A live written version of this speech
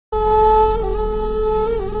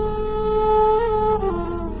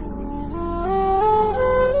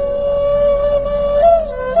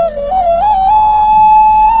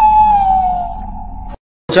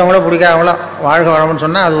பிடிச்சவங்களோ பிடிக்காதவங்களோ வாழ்க வளமுன்னு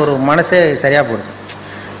சொன்னால் அது ஒரு மனசே சரியாக போடுது.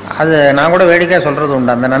 அது நான் கூட வேடிக்கையாக சொல்கிறது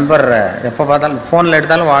உண்டு. அந்த நண்பர் எப்போ பார்த்தாலும் ஃபோனில்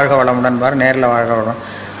எடுத்தாலும் வாழ்க வளமுடன் பாரு, நேரில் வாழ்க வளம்.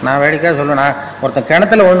 நான் வேடிக்கையாக சொல்லுவேன், நான் ஒருத்தன்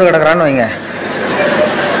கிணத்துல விழுந்து கிடக்குறான்னு வைங்க,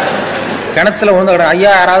 கிணத்துல விழுந்து கிடக்குறான்,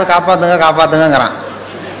 ஐயா யாராவது காப்பாற்றுங்க காப்பாற்றுங்கிறான்.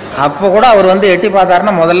 அப்போ கூட அவர் வந்து எட்டி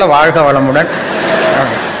பார்த்தாருன்னா முதல்ல வாழ்க வளமுடன்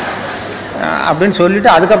அப்படின்னு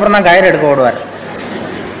சொல்லிவிட்டு அதுக்கப்புறம் தான் கயிறு எடுக்க ஓடுவார்.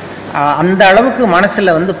 அந்த அளவுக்கு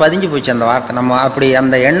மனசில் வந்து பதிஞ்சு போச்சு அந்த வார்த்தை. நம்ம அப்படி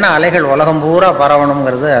அந்த எண்ண அலைகள் உலகம் பூரா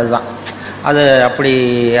பரவணுங்கிறது அதுதான். அது அப்படி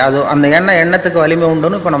அது அந்த எண்ணத்துக்கு வலிமை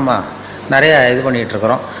உண்டுன்னு இப்போ நம்ம நிறைய இது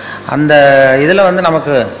பண்ணிகிட்ருக்குறோம். அந்த இதில் வந்து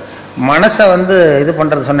நமக்கு மனசை வந்து இது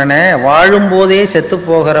பண்ணுறது சொன்னேனே, வாழும்போதே செத்து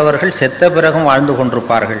போகிறவர்கள் செத்த பிறகும் வாழ்ந்து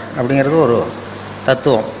கொண்டிருப்பார்கள் அப்படிங்கிறது ஒரு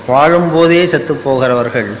தத்துவம். வாழும்போதே செத்து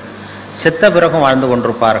போகிறவர்கள் செத்த பிறகும் வாழ்ந்து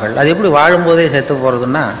கொண்டிருப்பார்கள். அது எப்படி வாழும்போதே செத்து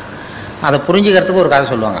போகிறதுன்னா, அதை புரிஞ்சுக்கிறதுக்கு ஒரு கதை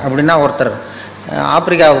சொல்லுவாங்க. அப்படின்னா ஒருத்தர்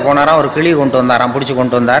ஆப்பிரிக்காவுக்கு போனாராம், ஒரு கிளி கொண்டு வந்தாராம், பிடிச்சி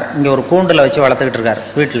கொண்டு வந்தார். இங்கே ஒரு கூண்டில் வச்சு வளர்த்துக்கிட்டு இருக்கார்.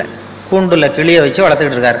 வீட்டில் கூண்டில் கிளியை வச்சு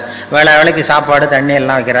வளர்த்துக்கிட்டு இருக்கார். வேலைக்கு சாப்பாடு தண்ணி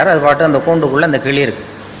எல்லாம் வைக்கிறார். அது பாட்டு அந்த கூண்டுக்குள்ளே அந்த கிளி இருக்குது.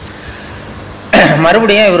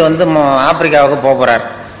 மறுபடியும் இவர் வந்து ஆப்பிரிக்காவுக்கு போகிறார்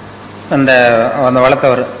அந்த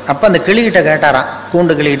வளர்த்தவர். அப்போ அந்த கிளிகிட்ட கேட்டாராம்,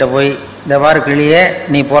 கூண்டு கிளிகிட்ட போய், இந்த வார கிளியே,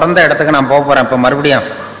 நீ பிறந்த இடத்துக்கு நான் போகிறேன், இப்போ மறுபடியும்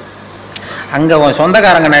அங்கே உன்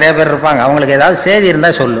சொந்தக்காரங்க நிறைய பேர் இருப்பாங்க, அவங்களுக்கு ஏதாவது செய்தி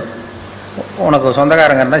இருந்தால் சொல்லு, உனக்கு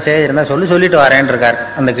சொந்தக்காரங்க இருந்தால் செய்தி இருந்தால் சொல்லிட்டு வரேன்னு இருக்கார்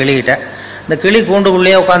அந்த கிளிகிட்ட. இந்த கிளி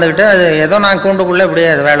கூண்டுக்குள்ளேயே உட்காந்துக்கிட்டு, அது ஏதோ நான் கூண்டுக்குள்ளே இப்படியே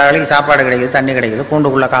வேலைக்கு சாப்பாடு கிடைக்குது, தண்ணி கிடைக்குது,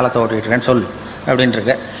 கூண்டுக்குள்ளே காலத்தை ஓட்டிகிட்டு இருக்கேன்னு சொல்லு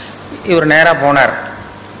அப்படின்ட்டுருக்கு. இவர் நேராக போனார்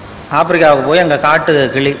ஆப்பிரிக்காவுக்கு. போய் அங்கே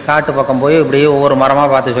காட்டு பக்கம் போய் இப்படியே ஒவ்வொரு மரமாக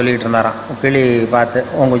பார்த்து சொல்லிக்கிட்டு இருந்தாராம். கிளி பார்த்து,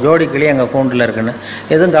 உங்கள் ஜோடி கிளி எங்கள் கூண்டில் இருக்குன்னு.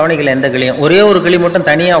 எதுவும் கவனிக்கல எந்த கிளியும். ஒரே ஒரு கிளி மட்டும்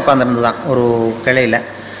தனியாக உட்காந்துருந்து தான் ஒரு கிளையில்.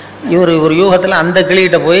 இவர் யூகத்தில் அந்த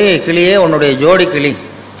கிளிகிட்ட போய், கிளியே உன்னுடைய ஜோடி கிளி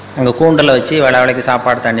அங்கே கூண்டில் வச்சு வேலைக்கு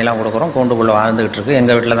சாப்பாடு தண்ணிலாம் கொடுக்குறோம், கூண்டுக்குள்ளே வாழ்ந்துக்கிட்டு இருக்கு,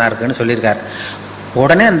 எங்கள் வீட்டில் தான் இருக்குன்னு சொல்லியிருக்காரு.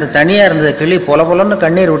 உடனே அந்த தனியாக இருந்த கிளி பொலன்னு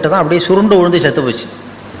கண்ணீர் விட்டு தான் அப்படியே சுருண்டு விழுந்து செத்து போச்சு.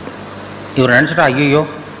 இவர் நினச்சிட்டா, ஐயோ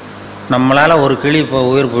நம்மளால் ஒரு கிளி இப்போ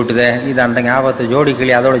உயிர் போயிட்டுதே, இது அந்த ஞாபகத்தை ஜோடி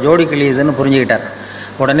கிளி, அதோட ஜோடி கிளி இதுன்னு புரிஞ்சுக்கிட்டார்.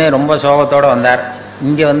 உடனே ரொம்ப சோகத்தோடு வந்தார்.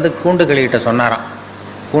 இங்கே வந்து கூண்டு கிளிகிட்ட சொன்னாராம்.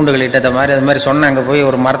 கூண்டு கிளிகிட்ட அது மாதிரி சொன்ன, அங்கே போய்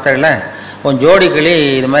ஒரு மரத்தில் உன் ஜோடி கிளி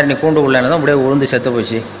இது மாதிரி நீ கூண்டுக்குள்ளே தான் அப்படியே உழுந்து செத்து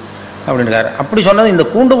போச்சு அப்படின்றாரு. அப்படி சொன்னது இந்த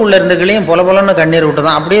கூண்டுக்குள்ளே இருந்த கிளியும் பொலன்னு கண்ணீர் விட்டு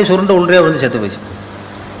தான் அப்படியே சுருண்டு உள்ளே விழுந்து செத்து போச்சு.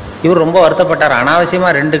 இவர் ரொம்ப வருத்தப்பட்டார்,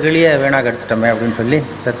 அனாவசியமாக 2 கிளியை வீணாக எடுத்துட்டோமே அப்படின்னு சொல்லி.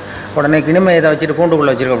 உடனே கிணிமை இதை வச்சுட்டு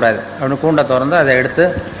கூண்டுக்குள்ளே வச்சுருக்கக்கூடாது அப்படின்னு கூண்டை திறந்து அதை எடுத்து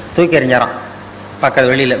தூக்கி எறிஞ்சாராம். பக்கத்து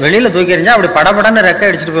வெளியில் தூக்கி எறிஞ்சா அப்படி படபடன்னு ரெக்கை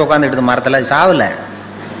அடிச்சுட்டு போய் உட்காந்துக்கிட்டு மரத்தில், சாவில்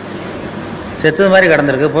செத்தது மாதிரி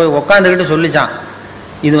கிடந்திருக்கு. போய் உட்காந்துக்கிட்டு சொல்லிச்சான்,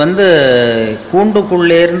 இது வந்து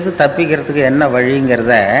கூண்டுக்குள்ளேருந்து தப்பிக்கிறதுக்கு என்ன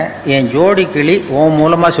வழிங்கிறத என் ஜோடி கிளி உன்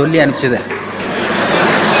மூலமாக சொல்லி அனுப்பிச்சுது.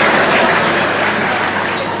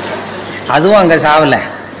 அதுவும் அங்கே சாவில்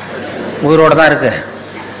உயிரோடு தான் இருக்கு.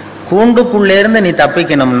 கூண்டுக்குள்ளேருந்து நீ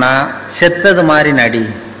தப்பிக்கணும்னா செத்தது மாதிரி நடி,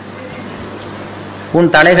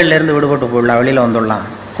 உன் தலைகள்லேருந்து விடுபட்டு போயிடலாம், வெளியில் வந்துடலாம்,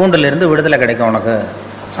 கூண்டுலேருந்து விடுதலை கிடைக்கும் உனக்கு,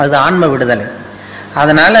 அது ஆன்ம விடுதலை.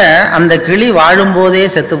 அதனால் அந்த கிளி வாழும்போதே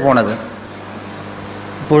செத்து போனது,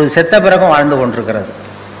 இப்பொழுது செத்த பிறகும் வாழ்ந்து கொண்டிருக்கிறது.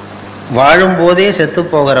 வாழும்போதே செத்து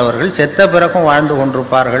போகிறவர்கள் செத்த பிறகும் வாழ்ந்து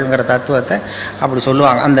கொண்டிருப்பார்கள்ங்கிற தத்துவத்தை அப்படி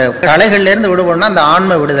சொல்லுவாங்க. அந்த கலைகள்லேருந்து விடுபடணும்னா அந்த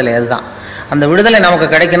ஆன்ம விடுதலை, அதுதான் அந்த விடுதலை நமக்கு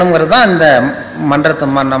கிடைக்கணுங்கிறது தான் இந்த மன்றத்து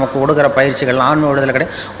நமக்கு கொடுக்குற பயிற்சிகள். ஆன்ம விடுதலை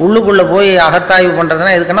உள்ளுக்குள்ளே போய் அகத்தாய்வு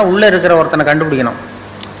பண்ணுறதுனா எதுக்குன்னா, உள்ளே இருக்கிற ஒருத்தனை கண்டுபிடிக்கணும்.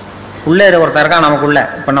 உள்ளே இருக்கிற ஒருத்தர் இருக்கான் நமக்குள்ளே.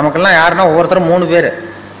 இப்போ நமக்கெல்லாம் யாருன்னா ஒவ்வொருத்தரும் 3 பேர்.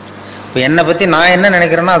 இப்போ என்னை பற்றி நான் என்ன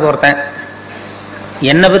நினைக்கிறேன்னா அது ஒருத்தன்,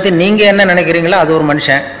 என்னை பற்றி நீங்கள் என்ன நினைக்கிறீங்களோ அது ஒரு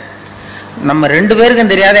மனுஷன். நம்ம 2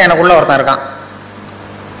 பேருக்கும் தெரியாத எனக்குள்ளே ஒருத்தன் இருக்கான்,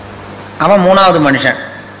 அவன் 3வது மனுஷன்.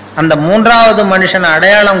 அந்த 3வது மனுஷனை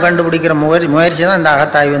அடையாளம் கண்டுபிடிக்கிற முயற்சி தான் இந்த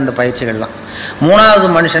அகத்தாய்வு, இந்த பயிற்சிகள்லாம். 3வது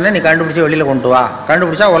மனுஷனை நீ கண்டுபிடிச்சி வெளியில் கொண்டு வா,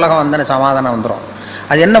 கண்டுபிடிச்சா உலகம் வந்து சமாதானம் வந்துடும்.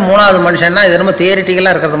 அது என்ன 3வது மனுஷன்னா, இது ரொம்ப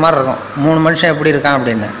தியரிட்டிக்கலாக இருக்கிறது மாதிரி இருக்கும். 3 மனுஷன் எப்படி இருக்கான்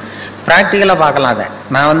அப்படின்னு ப்ராக்டிக்கலாக பார்க்கலாம்.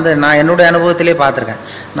 அதை நான் என்னுடைய அனுபவத்திலே பார்த்துருக்கேன்.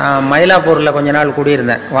 நான் மயிலாப்பூரில் கொஞ்ச நாள்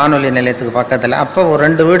குடியிருந்தேன், வானொலி நிலையத்துக்கு பக்கத்தில். அப்போ ஒரு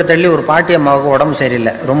 2 வீடு தள்ளி ஒரு பாட்டி அம்மாவுக்கு உடம்பு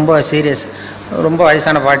சரியில்லை, ரொம்ப சீரியஸ், ரொம்ப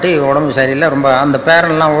வயசான பாட்டி, உடம்பு சரியில்லை ரொம்ப. அந்த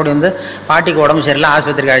பேரன்லாம் ஓடி வந்து பாட்டிக்கு உடம்பு சரியில்லை,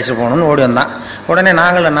 ஆஸ்பத்திரிக்கு அழைச்சிட்டு போகணும்னு ஓடி வந்தான். உடனே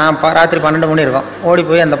நான் ராத்திரி 12 மணி இருக்கும், ஓடி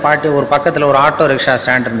போய் அந்த பாட்டி ஒரு பக்கத்தில் ஒரு ஆட்டோ ரிக்ஷா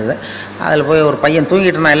ஸ்டாண்ட் இருந்தது, அதில் போய் ஒரு பையன்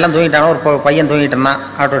தூங்கிட்டு இருந்தான், எல்லாம் தூங்கிட்டானோ, ஒரு பையன் தூங்கிட்டு இருந்தான்.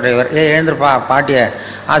 ஆட்டோ டிரைவர், எழுந்திருப்பா, பாட்டியை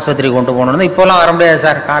ஆஸ்பத்திரிக்கு கொண்டு போகணுன்னு. இப்போலாம் வர முடியாது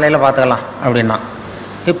சார், காலையில் பார்த்துக்கலாம் அப்படின்னா.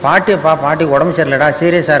 பாட்டிக்கு உடம்பு சரியில்லடா,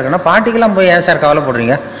 சீரியஸாக இருக்குன்னா, பாட்டிக்கெல்லாம் போய் ஏன் சார்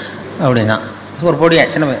கவலைப்படுறீங்க அப்படின்னா. ஒரு பொடியா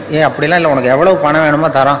சின்ன அப்படிலாம் இல்லை, உனக்கு எவ்வளோ பணம் வேணுமோ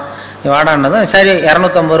தரோம், நீ வாடான்னதும் சரி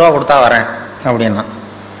 250 ரூபா கொடுத்தா வரேன் அப்படின்னா.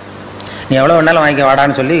 நீ எவ்வளோ வேணாலும் வாங்கிக்க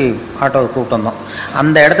வாடான்னு சொல்லி ஆட்டோவை கூப்பிட்டு வந்தோம்.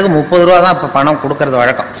 அந்த இடத்துக்கு 30 ரூபா தான் இப்போ பணம் கொடுக்கறது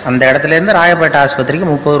வழக்கம். அந்த இடத்துலேருந்து ராயப்பேட்டை ஆஸ்பத்திரிக்கு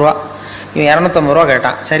 30 ரூபா. இவன் 250 ரூபா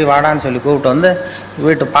கேட்டான். சரி வாடான்னு சொல்லி கூப்பிட்டு வந்து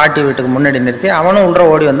பாட்டி வீட்டுக்கு முன்னாடி நிறுத்தி அவனும் உள்ள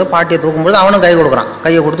ஓடி வந்து பாட்டியை தூக்கும்போது அவனும் கை கொடுக்குறான்.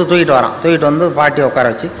 கையை கொடுத்து தூக்கிட்டு வரான். தூக்கிட்டு வந்து பாட்டியை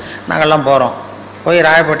உட்கார வச்சு நாங்கள்லாம் போகிறோம். போய்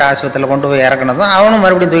ராயப்பேட்டை ஆஸ்பத்திரியில் கொண்டு போய் இறக்குனதும் அவனும்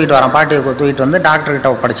மறுபடியும் தூக்கிட்டு வரான். பாட்டியை தூக்கிட்டு வந்து டாக்டர்கிட்ட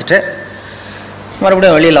ஒப்படைச்சிட்டு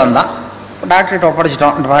மறுபடியும் வெளியில் வந்தான். டாக்டர்கிட்ட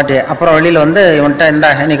ஒப்படைச்சிட்டோம் அந்த பாட்டியை. அப்புறம் வெளியில் வந்து இவன்கிட்ட இந்தா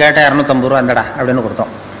நீ கேட்டால் 250 ரூபா இந்தடா அப்படின்னு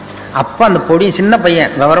கொடுத்தோம். அப்போ அந்த பொடி சின்ன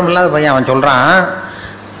பையன், விவரம் இல்லாத பையன், அவன் சொல்கிறான்,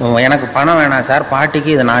 எனக்கு பணம் வேணாம் சார், பாட்டிக்கு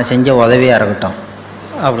இது நான் செஞ்ச உதவியாக இருக்கட்டும்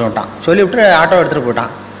அப்படின்ட்டான். சொல்லிவிட்டு ஆட்டோ எடுத்துகிட்டு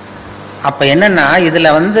போயிட்டான். அப்போ என்னென்னா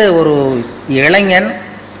இதில் வந்து ஒரு இளைஞன்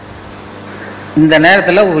இந்த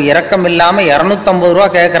நேரத்தில் இரக்கம் இல்லாமல் 250 ரூபா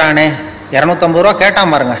கேட்குறானே, 250 ரூபா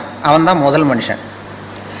கேட்டான் பாருங்க, அவன் தான் முதல் மனுஷன்.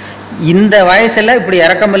 இந்த வயசில் இப்படி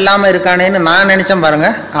இரக்கம் இல்லாமல் இருக்கானேன்னு நான் நினச்சேன் பாருங்க,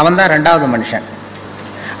 அவன் தான் 2வது மனுஷன்.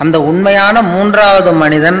 அந்த உண்மையான 3வது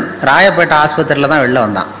மனிதன் ராயப்பேட்டை ஆஸ்பத்திரியில் தான் வெளில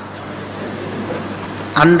வந்தான்.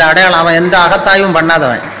 அந்த அடையாளம் அவன் எந்த அகத்தாயும்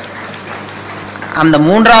பண்ணாதவன். அந்த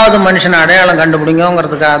 3வது மனுஷன் அடையாளம்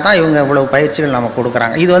கண்டுபிடிங்கிறதுக்காக தான் இவங்க இவ்வளவு பயிற்சிகள் நம்ம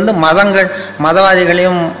கொடுக்குறாங்க. இது வந்து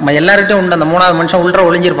மதவாதிகளையும் எல்லார்கிட்டையும் உண்டு. அந்த 3வது மனுஷன் உள்ள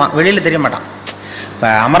ஒளிஞ்சிருப்பான், வெளியில் தெரிய மாட்டான். இப்போ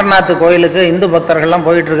அமர்நாத் கோயிலுக்கு இந்து பக்தர்கள்லாம்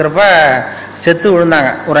போயிட்டு இருக்கிறப்ப செத்து விழுந்தாங்க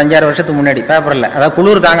ஒரு 5-6 வருஷத்துக்கு முன்னாடி பேப்பரில். அதாவது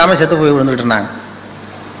குளிர் தாங்காமல் செத்து போய் விழுந்துட்டு இருந்தாங்க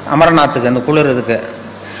அமர்நாத்துக்கு, அந்த குளிர் இதுக்கு.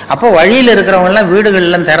 அப்போ வழியில் இருக்கிறவங்கெல்லாம்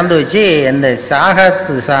வீடுகள்லாம் திறந்து வச்சு இந்த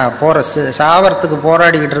சாவறதுக்கு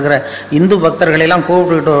போராடிக்கிட்டு இருக்கிற இந்து பக்தர்களெல்லாம்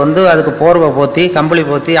கூப்பிட்டுக்கிட்டு வந்து அதுக்கு போர்வை போற்றி கம்பளி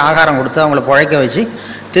போற்றி ஆகாரம் கொடுத்து அவங்கள பிழைக்க வச்சு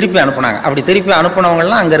திருப்பி அனுப்புனாங்க. அப்படி திருப்பி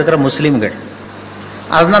அனுப்புனவங்கலாம் அங்கே இருக்கிற முஸ்லீம்கள்.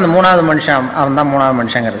 அதுதான் அந்த 3வது மனுஷன், அவன் தான் 3வது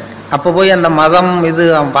மனுஷங்கிறது. அப்போ போய் அந்த மதம் இது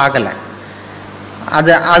அவன் பார்க்கல.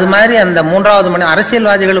 அது மாதிரி அந்த 3வது மனிதன்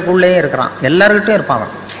அரசியல்வாதிகளுக்குள்ளேயும் இருக்கிறான், எல்லாருக்கிட்டையும் இருப்பான்.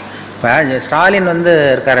 இப்போ ஸ்டாலின் வந்து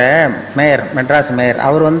இருக்காரு, மேயர், மெட்ராஸ் மேயர்,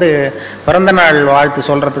 அவர் வந்து பிறந்தநாள் வாழ்த்து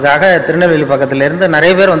சொல்கிறதுக்காக திருநெல்வேலி பக்கத்துலேருந்து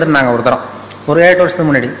நிறைய பேர் வந்துருந்தாங்க. ஒரு 8 வருஷத்துக்கு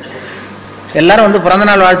முன்னாடி எல்லாரும் வந்து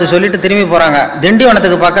பிறந்தநாள் வாழ்த்து சொல்லிட்டு திரும்பி போகிறாங்க.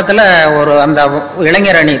 திண்டிவனத்துக்கு பக்கத்தில் ஒரு அந்த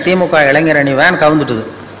இளைஞர் அணி, திமுக இளைஞர் அணி வேன் கவுந்துட்டுது.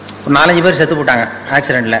 ஒரு 4-5 பேர் செத்து போட்டாங்க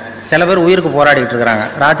ஆக்சிடெண்ட்டில். சில பேர் உயிருக்கு போராடிட்டு இருக்கிறாங்க.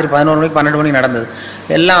 ராத்திரி 11 மணிக்கு 12 மணிக்கு நடந்தது.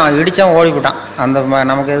 எல்லாம் இடித்தவன் ஓடி போட்டான். அந்த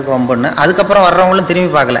நமக்கு எதுக்கு வம்புன்னு. அதுக்கப்புறம் வர்றவங்களும்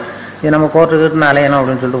திரும்பி பார்க்கல, இது நம்ம கோர்ட்டுக்கிட்டு அலையணும்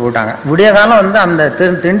அப்படின்னு சொல்லிட்டு போயிட்டாங்க. விடிய காலம் வந்து அந்த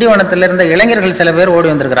திண்டிவனத்தில் இருந்த இளைஞர்கள் சில பேர் ஓடி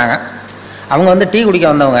வந்திருக்கிறாங்க. அவங்க வந்து டீ குடிக்க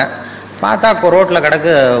வந்தவங்க. பார்த்தா ரோட்டில்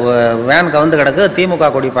கிடக்கு, வேன் கவுந்து கிடக்கு, திமுக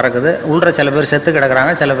கொடி பறக்குது. உள்ள சில பேர் செத்து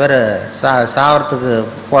கிடக்குறாங்க, சில பேர் சாவறதுக்கு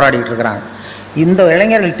போராடிக்கிட்டு இருக்கிறாங்க. இந்த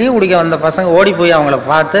இளைஞர்கள் டீ குடிக்க வந்த பசங்க ஓடி போய் அவங்கள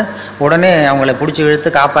பார்த்து உடனே அவங்கள பிடிச்சி இழுத்து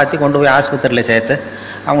காப்பாற்றி கொண்டு போய் ஆஸ்பத்திரியில் சேர்த்து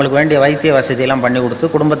அவங்களுக்கு வேண்டிய வைத்திய வசதியெல்லாம் பண்ணி கொடுத்து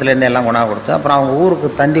குடும்பத்திலேருந்து எல்லாம் குணம் கொடுத்து அப்புறம் அவங்க ஊருக்கு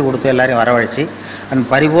தந்தி கொடுத்து எல்லாரையும் வரவழைச்சி அந்த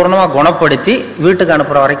பரிபூர்ணமாக குணப்படுத்தி வீட்டுக்கு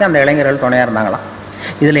அனுப்புகிற வரைக்கும் அந்த இளைஞர்கள் துணையாக இருந்தாங்களாம்.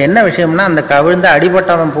 இதில் என்ன விஷயம்னா, அந்த கவிழ்ந்த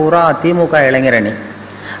அடிபட்டவன் பூரா திமுக இளைஞரணி,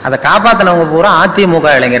 அதை காப்பாற்றினவங்க பூரா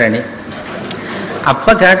அதிமுக இளைஞரணி.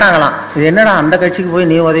 அப்போ கேட்டாங்களாம், இது என்னடா அந்த கட்சிக்கு போய்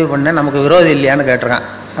நீ உதவி பண்ண, நமக்கு விரோதி இல்லையான்னு கேட்டிருக்கான்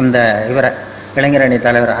அந்த இவரை, இளைஞரணி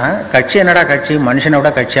தலைவர். கட்சி என்னடா கட்சி, மனுஷனை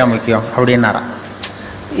விட கட்சியாக முக்கியம் அப்படின்னாரான்.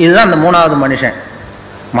 இதுதான் அந்த 3வது மனுஷன்.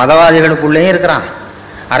 மதவாதிகளுக்குள்ளேயும் இருக்கிறான்,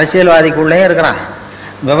 அரசியல்வாதிக்குள்ளேயும் இருக்கிறான்,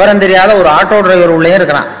 விவரம் தெரியாத ஒரு ஆட்டோ டிரைவர் உள்ளேயும்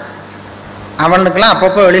இருக்கிறான். அவனுக்கெல்லாம்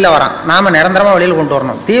அப்பப்போ வெளியில் வரான். நாம் நிரந்தரமாக வெளியில் கொண்டு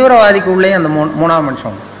வரணும். தீவிரவாதிக்கு உள்ளேயும் அந்த 3வது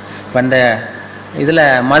மனுஷன். இப்போ இந்த இதில்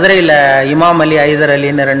மதுரையில் இமாம் அலி, ஐதர்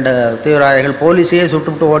அலின்னு 2 தீவிரவாதிகள் போலீஸையே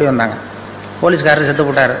சுட்டுவிட்டு ஓடி வந்தாங்க. போலீஸ்காரர் செத்து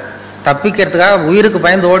போட்டார். தப்பிக்கிறதுக்காக உயிருக்கு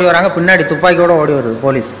பயந்து ஓடி வராங்க. பின்னாடி துப்பாக்கியோடு ஓடி வருது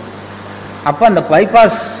போலீஸ். அப்போ அந்த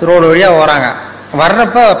பைபாஸ் ரோடு வழியாக வராங்க.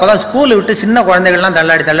 வர்றப்ப அப்போ தான் ஸ்கூல் விட்டு சின்ன குழந்தைகள்லாம்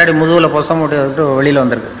தள்ளாடி முதுகில் பொசம் விட்டு வெளியில்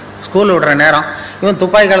வந்திருக்கு. ஸ்கூல் விடுற நேரம் இவன்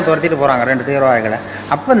துப்பாக்கியால் துரத்திட்டு போகிறாங்க 2 தீவிரவாதிகளை.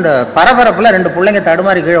 அப்போ இந்த பரபரப்பில் 2 பிள்ளைங்க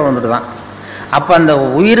தடுமாறி கீழே விழுந்துட்டு தான். அப்போ அந்த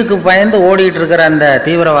உயிருக்கு பயந்து ஓடிட்டு இருக்கிற அந்த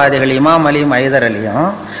தீவிரவாதிகள் இமாம் அலியும் ஐதர் அலியும்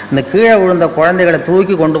இந்த கீழே விழுந்த குழந்தைகளை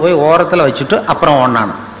தூக்கி கொண்டு போய் ஓரத்தில் வச்சுட்டு அப்புறம்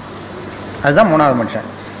ஓடினான். அதுதான் 3வது மனுஷன்.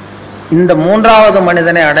 இந்த 3வது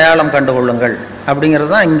மனிதனை அடையாளம் கண்டுகொள்ளுங்கள்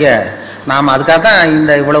அப்படிங்கிறது தான் இங்கே நாம், அதுக்காக தான்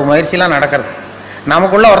இந்த இவ்வளவு முயற்சியெலாம் நடக்கிறது.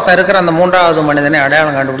 நமக்குள்ளே ஒருத்தர் இருக்கிற அந்த 3வது மனிதனை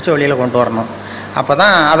அடையாளம் கண்டுபிடிச்சி வெளியில் கொண்டு வரணும். அப்போ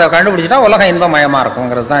தான் அதை கண்டுபிடிச்சிட்டா உலகம் இன்பமயமாக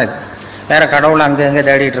இருக்குங்கிறது தான் இது. வேறு கடவுள் அங்கே எங்கே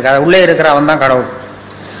தேடிட்டு இருக்கா, உள்ளே இருக்கிற அவன் தான் கடவுள்.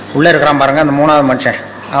 உள்ளே இருக்கிறான் பாருங்கள் அந்த 3வது மனுஷன்,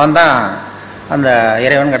 அவன் தான் அந்த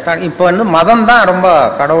இறைவன் கட்டான். இப்போ வந்து மதம் தான் ரொம்ப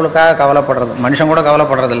கடவுளுக்காக கவலைப்படுறது, மனுஷன் கூட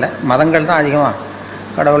கவலைப்படுறது இல்லை. மதங்கள் தான் அதிகமாக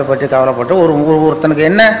கடவுளை பற்றி கவலைப்பட்டு ஒருத்தனுக்கு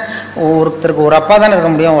என்ன, ஒருத்தருக்கு ஒரு அப்பா தானே இருக்க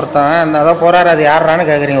முடியும். ஒருத்தன் அந்த அதான் போகிறாரு, அது யாரான்னு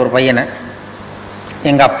கேட்குறீங்க. ஒரு பையனை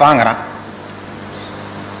எங்கள் அப்பாங்கிறான்.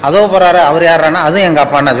 அதோ போகிறாரு, அவர் யாரானா அதுவும் எங்கள்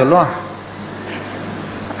அப்பான்னா சொல்லுவான்.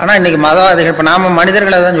 ஆனால் இன்றைக்கி மதவாதிகள், இப்போ நாம்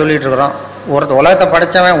மனிதர்களை தான் சொல்லிகிட்டு இருக்கிறோம். உலகத்தை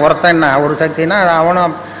படைத்தவன் ஒருத்தன் என்ன ஒரு சக்தினா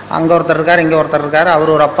அவனும் அங்கே ஒருத்தர் இருக்கார், இங்கே ஒருத்தர் இருக்கார், அவர்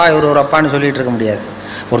ஒரு அப்பா இவர் ஒரு அப்பான்னு சொல்லிகிட்டு இருக்க முடியாது.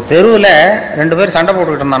 ஒரு தெருவில் 2 பேர் சண்டை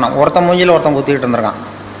போட்டுக்கிட்டு இருந்தானோ, ஒருத்தன் மூஞ்சியில் ஒருத்தன் குத்திக்கிட்டு இருந்திருக்கான்.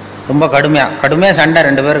 ரொம்ப கடுமையாக சண்டை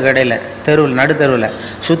 2 பேருக்கு இடையில, தெருவில் நடு தெருவில்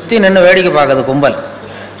சுற்றி நின்று வேடிக்கை பார்க்குது கும்பல்,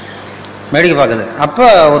 வேடிக்கை பார்க்குது. அப்போ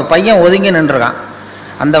ஒரு பையன் ஒதுங்கி நின்றுருக்கான்.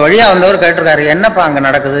 அந்த வழியாக வந்தவர் கேட்டிருக்காரு, என்னப்பா அங்கே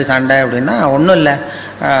நடக்குது சண்டை அப்படின்னா, ஒன்றும் இல்லை,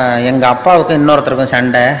 எங்கள் அப்பாவுக்கும் இன்னொருத்தருக்கும்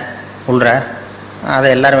சண்டை உள்ற, அதை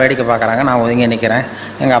எல்லோரும் வேடிக்கை பார்க்குறாங்க, நான் ஒதுங்கி நிற்கிறேன்,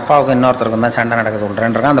 எங்கள் அப்பாவுக்கும் இன்னொருத்தருக்கும் தான் சண்டை நடக்குது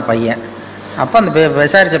உள்றேன்றான் அந்த பையன். அப்போ அந்த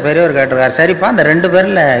விசாரித்த பெரியவர் கேட்டிருக்காரு, சரிப்பா அந்த 2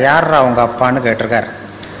 பேரில் யாரா அவங்க அப்பான்னு கேட்டிருக்காரு.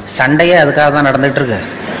 சண்டையே அதுக்காக தான் நடந்துகிட்ருக்கு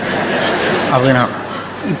அப்படின்னா.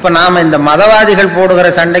 இப்போ நாம் இந்த மதவாதிகள் போடுகிற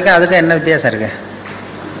சண்டைக்கும் அதுக்கும் என்ன வித்தியாசம் இருக்குது?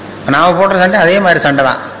 நாம் போடுற சண்டை அதே மாதிரி சண்டை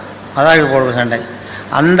தான், மதவாதிகள் போடுற சண்டை.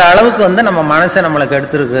 அந்த அளவுக்கு நம்ம மனசை நம்மளுக்கு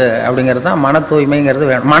எடுத்துருக்கு அப்படிங்கிறது தான் மன தூய்மைங்கிறது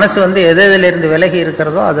வேணும். மனசு எதிலிருந்து விலகி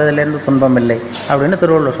இருக்கிறதோ அதிலிருந்து துன்பம் இல்லை அப்படின்னு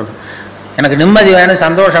திருவள்ளுவர் சொல்லுது. எனக்கு நிம்மதி வேணும்,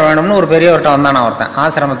 சந்தோஷம் வேணும்னு ஒரு பெரியவர்கிட்ட வந்தான் ஒருத்தன்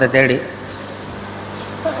ஆசிரமத்தை தேடி.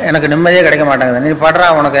 எனக்கு நிம்மதியே கிடைக்க மாட்டேங்குது, நீ படுறா,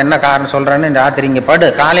 உனக்கு என்ன காரணம் சொல்கிறேன்னு ராத்திரி இங்கே படு,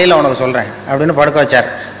 காலையில் உனக்கு சொல்கிறேன் அப்படின்னு படுக்க வச்சார்.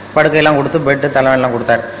 படுக்கையெல்லாம் கொடுத்து பெட்டு தலைவெல்லாம்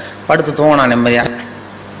கொடுத்தாரு. படுத்து தூங்கினான் நிம்மதியாக.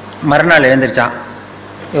 மறுநாள் எழுந்திரிச்சான்.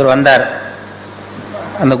 இவர் வந்தார்.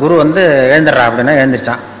 அந்த குரு எழுந்துடுறா அப்படின்னா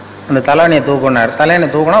எழுந்திரிச்சான். அந்த தலைவனையை தூக்குனார். தலைவனை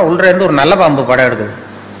தூக்குனா உள்ளேருந்து ஒரு நல்ல பாம்பு படம் எடுக்குது.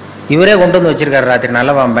 இவரே கொண்டு வந்து வச்சிருக்காரு ராத்திரி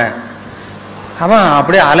நல்ல பாம்பை. அவன்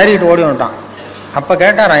அப்படியே அலறிட்டு ஓடி வந்துட்டான். அப்போ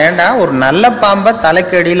கேட்டாரான், ஏண்டா ஒரு நல்ல பாம்பை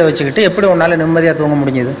தலைக்கு அடியில் வச்சுக்கிட்டு எப்படி உன்னால் நிம்மதியாக தூங்க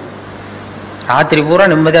முடிஞ்சுது? ராத்திரி பூரா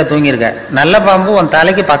நிம்மதியாக தூங்கியிருக்க, நல்ல பாம்பு உன்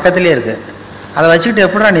தலைக்கு பக்கத்துலேயே இருக்குது, அதை வச்சுக்கிட்டு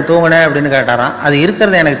எப்படிடா நீ தூங்கினேன் அப்படின்னு கேட்டாரான். அது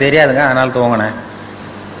இருக்கிறது எனக்கு தெரியாதுங்க, அதனால் தூங்கினேன்,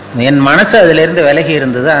 என் மனசு அதிலிருந்து விலகி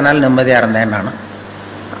இருந்தது, அதனால் நிம்மதியாக இருந்தேன் நான்.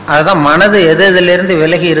 அதுதான் மனது எதிலிருந்து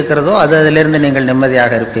விலகி இருக்கிறதோ அதிலிருந்து நீங்கள்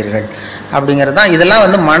நிம்மதியாக இருப்பீர்கள் அப்படிங்கிறது தான்.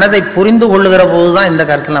 இதெல்லாம் மனதை புரிந்து கொள்ளுகிற போது தான் இந்த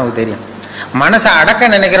கருத்தில் நமக்கு தெரியும். மனசை அடக்க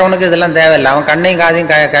நினைக்கிறவனுக்கு இதெல்லாம் தேவையில்லை. அவன் கண்ணையும் காதையும்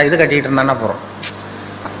இது கட்டிகிட்டு இருந்தானா போகிறோம்,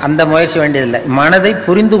 அந்த முயற்சி வேண்டியதில்லை. மனதை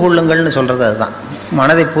புரிந்து கொள்ளுங்கள்னு சொல்கிறது அதுதான்.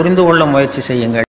 மனதை புரிந்து கொள்ள முயற்சி செய்யுங்கள்.